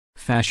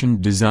Fashion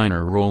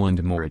designer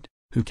Roland Mouret,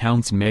 who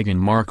counts Meghan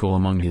Markle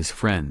among his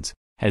friends,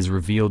 has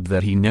revealed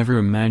that he never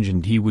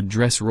imagined he would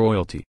dress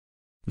royalty.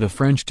 The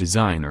French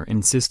designer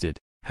insisted,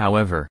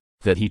 however,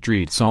 that he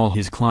treats all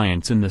his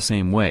clients in the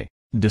same way,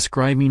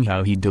 describing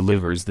how he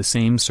delivers the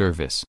same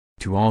service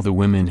to all the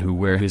women who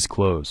wear his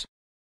clothes.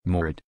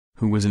 Mouret,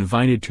 who was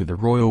invited to the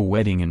royal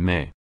wedding in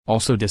May,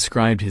 also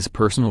described his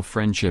personal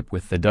friendship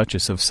with the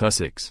Duchess of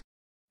Sussex.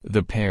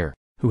 The pair,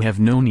 who have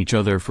known each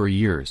other for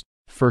years,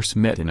 first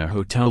met in a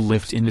hotel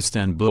lift in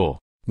Istanbul,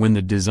 when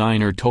the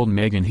designer told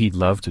Meghan he'd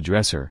love to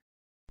dress her.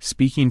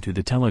 Speaking to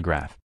The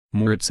Telegraph,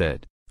 Mouret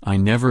said, "I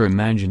never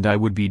imagined I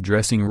would be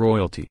dressing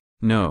royalty,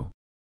 no.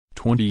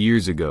 20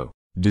 years ago,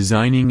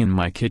 designing in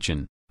my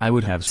kitchen, I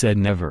would have said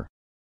never."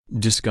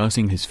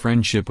 Discussing his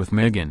friendship with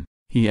Meghan,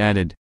 he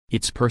added,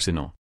 "It's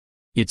personal.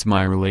 It's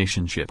my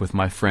relationship with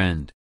my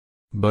friend.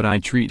 But I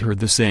treat her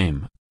the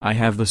same. I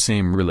have the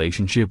same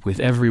relationship with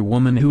every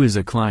woman who is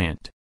a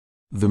client.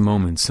 The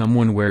moment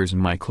someone wears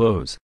my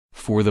clothes,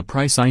 for the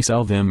price I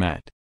sell them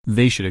at,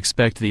 they should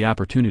expect the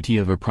opportunity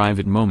of a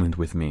private moment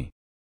with me.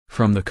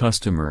 From the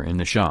customer in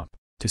the shop,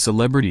 to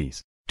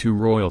celebrities, to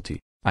royalty,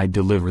 I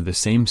deliver the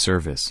same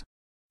service."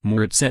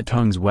 Mouret set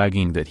tongues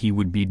wagging that he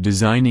would be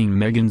designing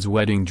Meghan's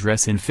wedding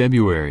dress in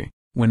February,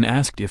 when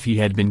asked if he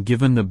had been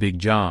given the big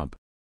job.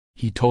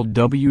 He told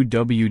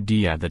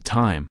WWD at the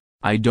time,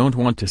 "I don't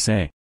want to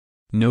say.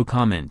 No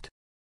comment.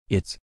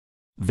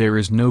 There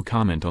is no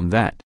comment on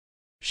that.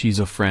 She's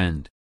a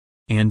friend.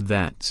 And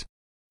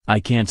I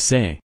can't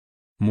say."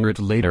 Mouret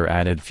later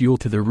added fuel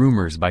to the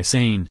rumors by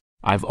saying,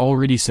 "I've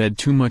already said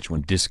too much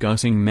when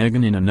discussing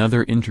Meghan in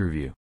another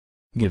interview."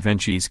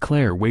 Givenchy's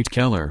Claire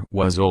Waite-Keller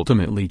was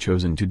ultimately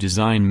chosen to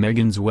design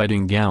Meghan's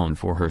wedding gown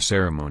for her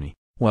ceremony,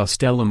 while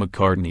Stella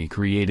McCartney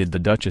created the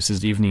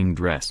Duchess's evening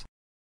dress.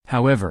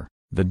 However,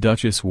 the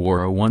Duchess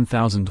wore a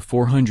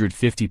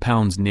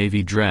 £1,450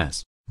 navy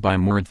dress, by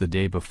Mouret the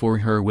day before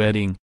her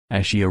wedding,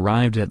 as she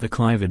arrived at the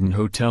Cliveden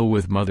Hotel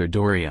with Mother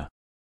Doria.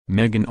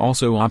 Meghan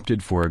also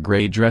opted for a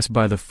grey dress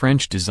by the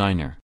French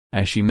designer,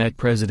 as she met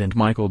President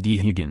Michael D.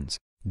 Higgins,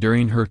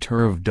 during her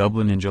tour of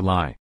Dublin in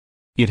July.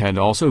 It had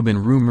also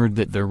been rumored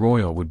that the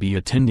royal would be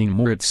attending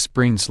Mouret's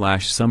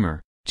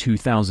Spring/Summer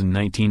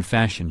 2019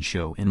 fashion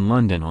show in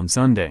London on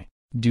Sunday,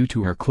 due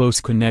to her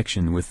close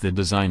connection with the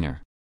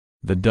designer.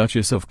 The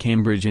Duchess of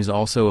Cambridge is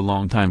also a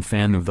longtime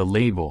fan of the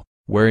label,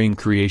 wearing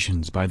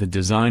creations by the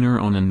designer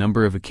on a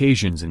number of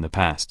occasions in the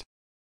past.